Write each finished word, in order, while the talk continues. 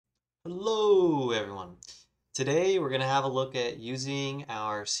Hello everyone. Today we're going to have a look at using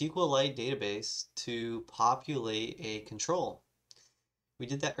our SQLite database to populate a control. We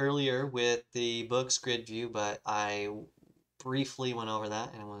did that earlier with the books grid view, but I briefly went over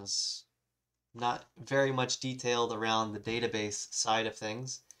that and it was not very much detailed around the database side of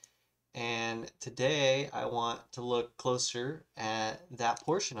things. And today I want to look closer at that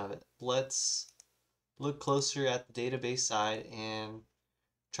portion of it. Let's look closer at the database side and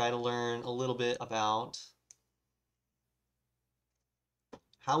try to learn a little bit about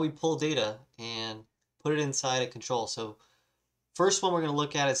how we pull data and put it inside a control. So first one we're going to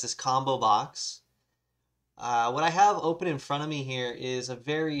look at is this combo box. What I have open in front of me here is a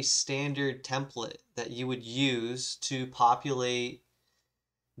very standard template that you would use to populate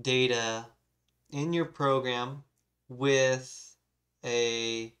data in your program with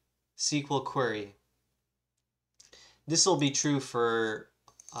a SQL query. This will be true for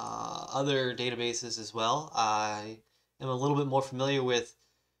other databases as well. I am a little bit more familiar with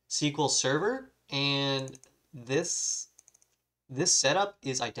SQL Server, and this setup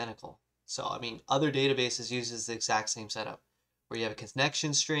is identical. So I mean, other databases uses the exact same setup, where you have a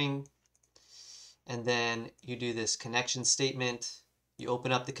connection string, and then you do this connection statement. You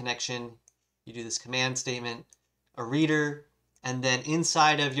open up the connection, you do this command statement, a reader, and then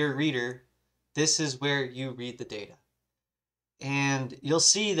inside of your reader, this is where you read the data. And you'll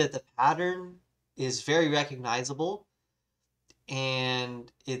see that the pattern is very recognizable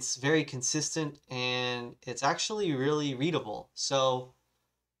and it's very consistent and it's actually really readable. So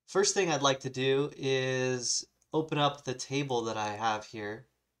first thing I'd like to do is open up the table that I have here.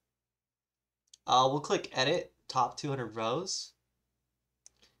 We'll click Edit, top 200 rows.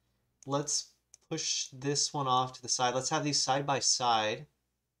 Let's push this one off to the side. Let's have these side by side.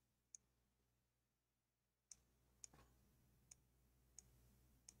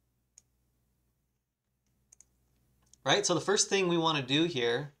 Right, so the first thing we want to do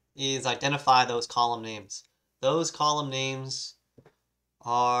here is identify those column names. Those column names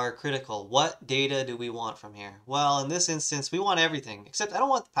are critical. What data do we want from here? Well, in this instance, we want everything, except I don't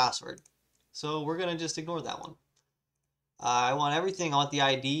want the password. So we're going to just ignore that one. I want everything. I want the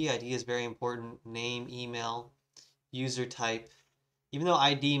ID. ID is very important. Name, email, user type. Even though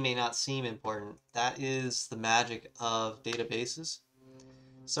ID may not seem important, that is the magic of databases.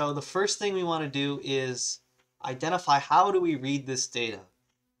 So the first thing we want to do is identify how do we read this data.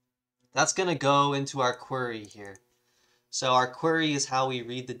 That's going to go into our query here. So our query is how we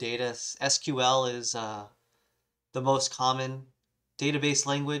read the data. SQL is the most common database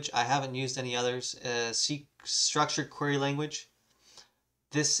language. I haven't used any others. Structured query language.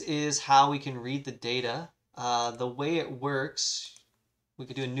 This is how we can read the data. The way it works, we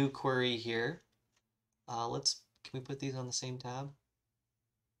could do a new query here. Can we put these on the same tab?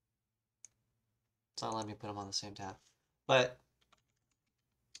 It's not letting me put them on the same tab. But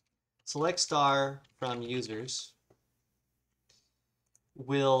select star from users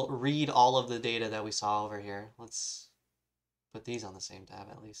will read all of the data that we saw over here. Let's put these on the same tab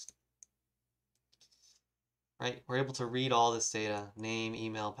at least. Right, we're able to read all this data, name,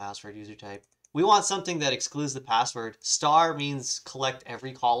 email, password, user type. We want something that excludes the password. Star means collect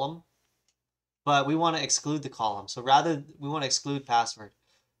every column, but we want to exclude the column. So we want to exclude password.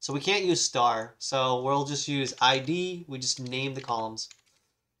 So we can't use star, so we'll just use ID. We just name the columns.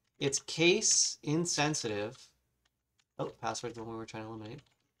 It's case insensitive. Oh, password's the one we were trying to eliminate.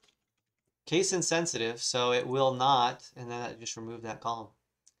 Case insensitive, so it will not, and then I just remove that column.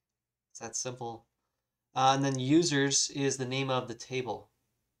 It's that simple. And then users is the name of the table.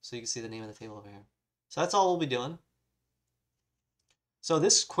 So you can see the name of the table over here. So that's all we'll be doing. So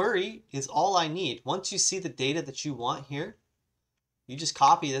this query is all I need. Once you see the data that you want here, you just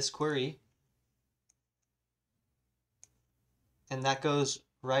copy this query and that goes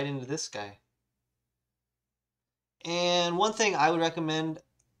right into this guy. And one thing I would recommend,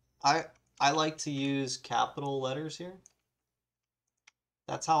 I like to use capital letters here.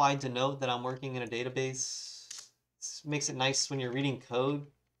 That's how I denote that I'm working in a database. It makes it nice when you're reading code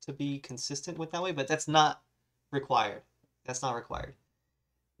to be consistent with that way, but that's not required. That's not required.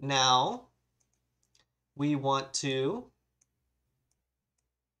 Now, we want to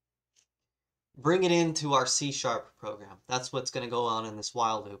bring it into our C# program. That's what's going to go on in this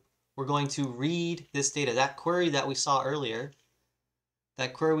while loop. We're going to read this data. That query that we saw earlier,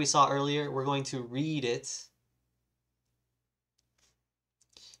 we're going to read it.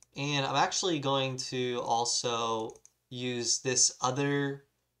 And I'm actually going to also use this other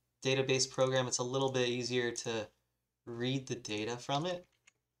database program. It's a little bit easier to read the data from it.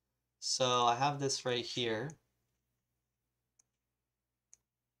 So I have this right here.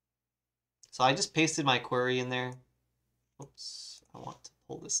 So I just pasted my query in there. Oops, I want to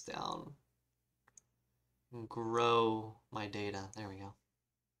pull this down and grow my data. There we go.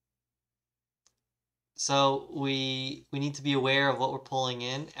 So we need to be aware of what we're pulling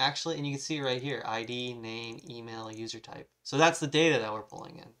in. Actually, and you can see it right here, ID, name, email, user type. So that's the data that we're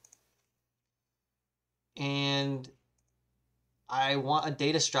pulling in. And I want a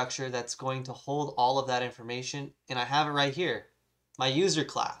data structure that's going to hold all of that information, and I have it right here, my user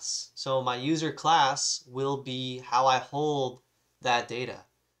class. So my user class will be how I hold that data.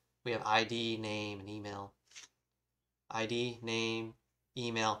 We have ID, name, and email. ID, name,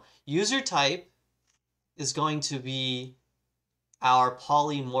 email. User type is going to be our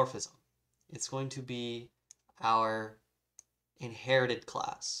polymorphism. It's going to be our inherited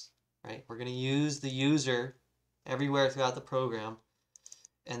class, right? We're going to use the user everywhere throughout the program,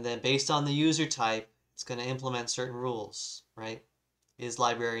 and then based on the user type, it's going to implement certain rules, right? Is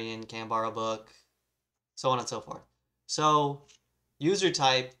librarian, can borrow book, so on and so forth. So user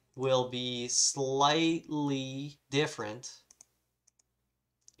type will be slightly different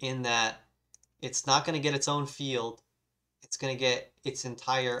in that it's not going to get its own field, it's going to get its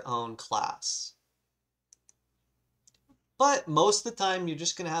entire own class. But most of the time, you're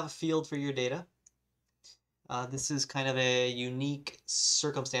just going to have a field for your data. This is kind of a unique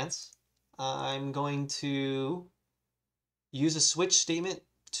circumstance. I'm going to use a switch statement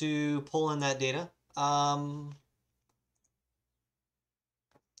to pull in that data. To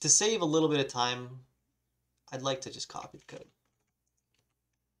save a little bit of time, I'd like to just copy the code.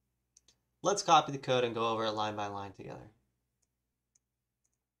 Let's copy the code and go over it line by line together.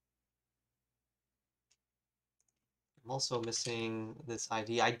 I'm also missing this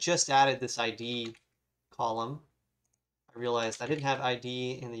ID. I just added this ID column. I realized I didn't have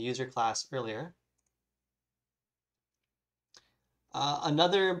ID in the user class earlier.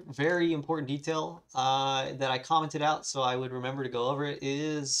 Another very important detail that I commented out so I would remember to go over it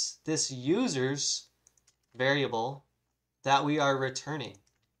is this users variable that we are returning.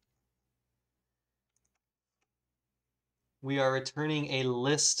 We are returning a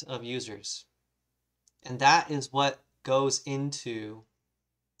list of users. And that is what goes into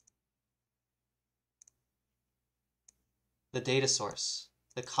the data source,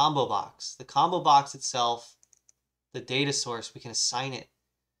 the combo box. The combo box itself, the data source, we can assign it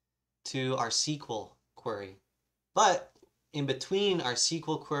to our SQL query. But in between our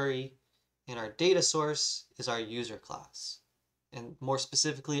SQL query and our data source is our user class, and more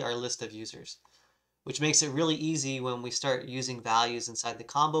specifically, our list of users, which makes it really easy when we start using values inside the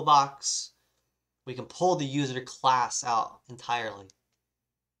combo box. We can pull the user class out entirely.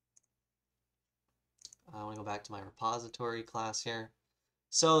 I want to go back to my repository class here.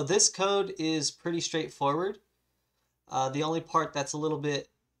 So this code is pretty straightforward. The only part that's a little bit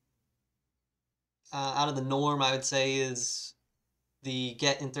out of the norm, I would say, is the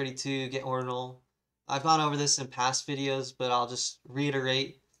get in 32, get ordinal. I've gone over this in past videos, but I'll just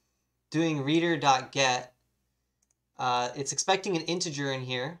reiterate. Doing reader.get, it's expecting an integer in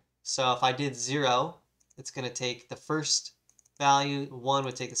here. So if I did 0, it's going to take the first value, 1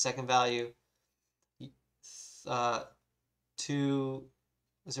 would take the second value, 2,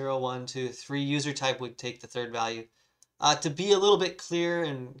 0, 1, 2, 3 user type would take the third value. To be a little bit clear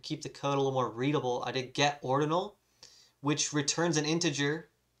and keep the code a little more readable, I did get ordinal, which returns an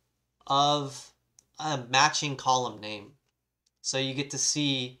integer of a matching column name. So you get to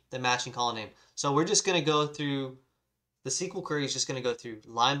see the matching column name. So we're just going to go through, the SQL query is just going to go through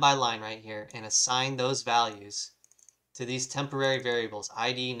line by line right here and assign those values to these temporary variables,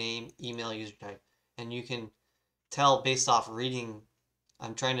 ID, name, email, user type. And you can tell based off reading,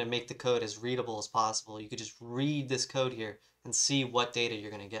 I'm trying to make the code as readable as possible. You could just read this code here and see what data you're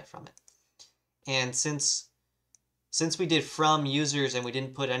going to get from it. And since we did from users and we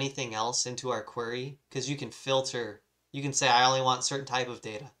didn't put anything else into our query, because you can filter, you can say I only want certain type of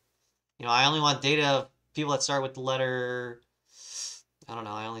data. You know, I only want data of people that start with the letter, I don't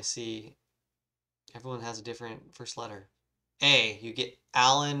know, I only see, everyone has a different first letter. A, you get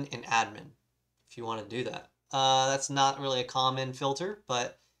Alan and admin, if you want to do that. That's not really a common filter,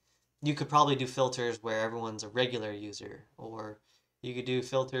 but you could probably do filters where everyone's a regular user, or you could do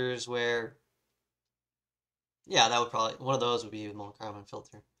filters where, yeah, that would probably, one of those would be a more common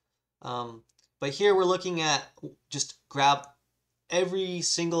filter. But here we're looking at just grab every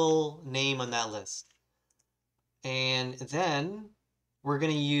single name on that list. And then we're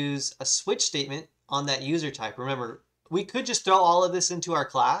going to use a switch statement on that user type. Remember, we could just throw all of this into our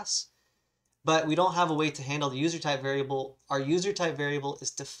class, but we don't have a way to handle the user type variable. Our user type variable is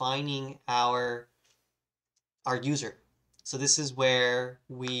defining our user. So this is where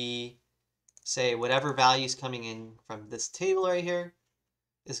we say whatever value is coming in from this table right here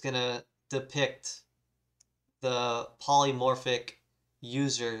is going to depict the polymorphic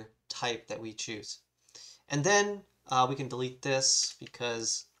user type that we choose. And then we can delete this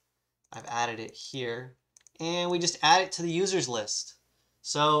because I've added it here. And we just add it to the users list.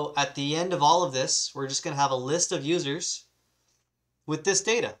 So at the end of all of this, we're just going to have a list of users with this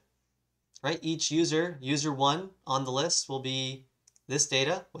data, right? Each user, user 1 on the list will be this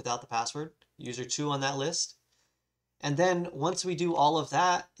data without the password, user 2 on that list. And then once we do all of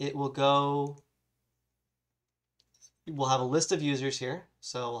that, it will go, we'll have a list of users here.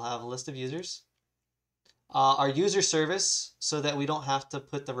 So we'll have a list of users. Our user service, so that we don't have to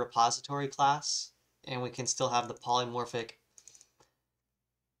put the repository class and we can still have the polymorphic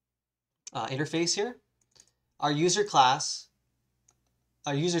interface here. Our user class,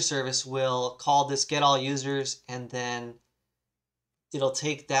 our user service will call this get all users, and then it'll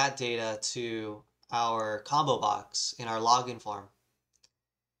take that data to our ComboBox in our login form.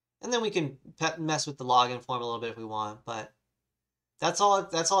 And then we can mess with the login form a little bit if we want, but that's all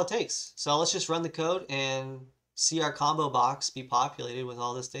it takes. So let's just run the code and see our ComboBox be populated with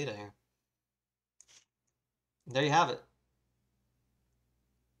all this data here. There you have it.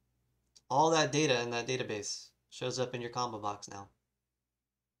 All that data in that database shows up in your ComboBox now.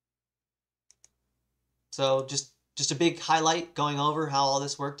 So just a big highlight going over how all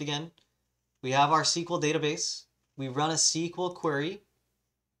this worked again. We have our SQL database. We run a SQL query.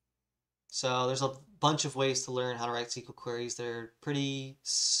 So there's a bunch of ways to learn how to write SQL queries. They're pretty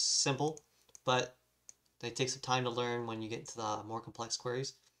simple, but they take some time to learn when you get into the more complex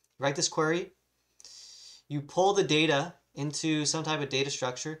queries. You write this query. You pull the data into some type of data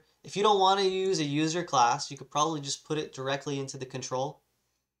structure. If you don't want to use a user class, you could probably just put it directly into the control.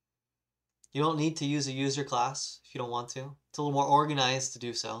 You don't need to use a user class if you don't want to. It's a little more organized to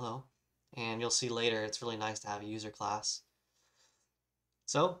do so, though. And you'll see later it's really nice to have a user class.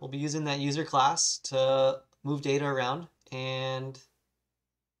 So we'll be using that user class to move data around and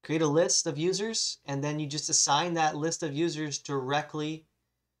create a list of users, and then you just assign that list of users directly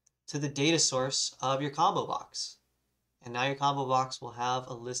to the data source of your ComboBox. And now your ComboBox will have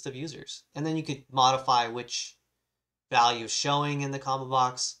a list of users. And then you could modify which value is showing in the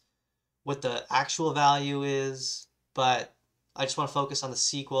ComboBox, what the actual value is, but I just want to focus on the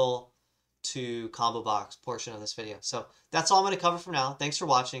SQL to ComboBox portion of this video. So that's all I'm going to cover for now. Thanks for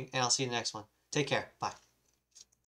watching, and I'll see you in the next one. Take care. Bye.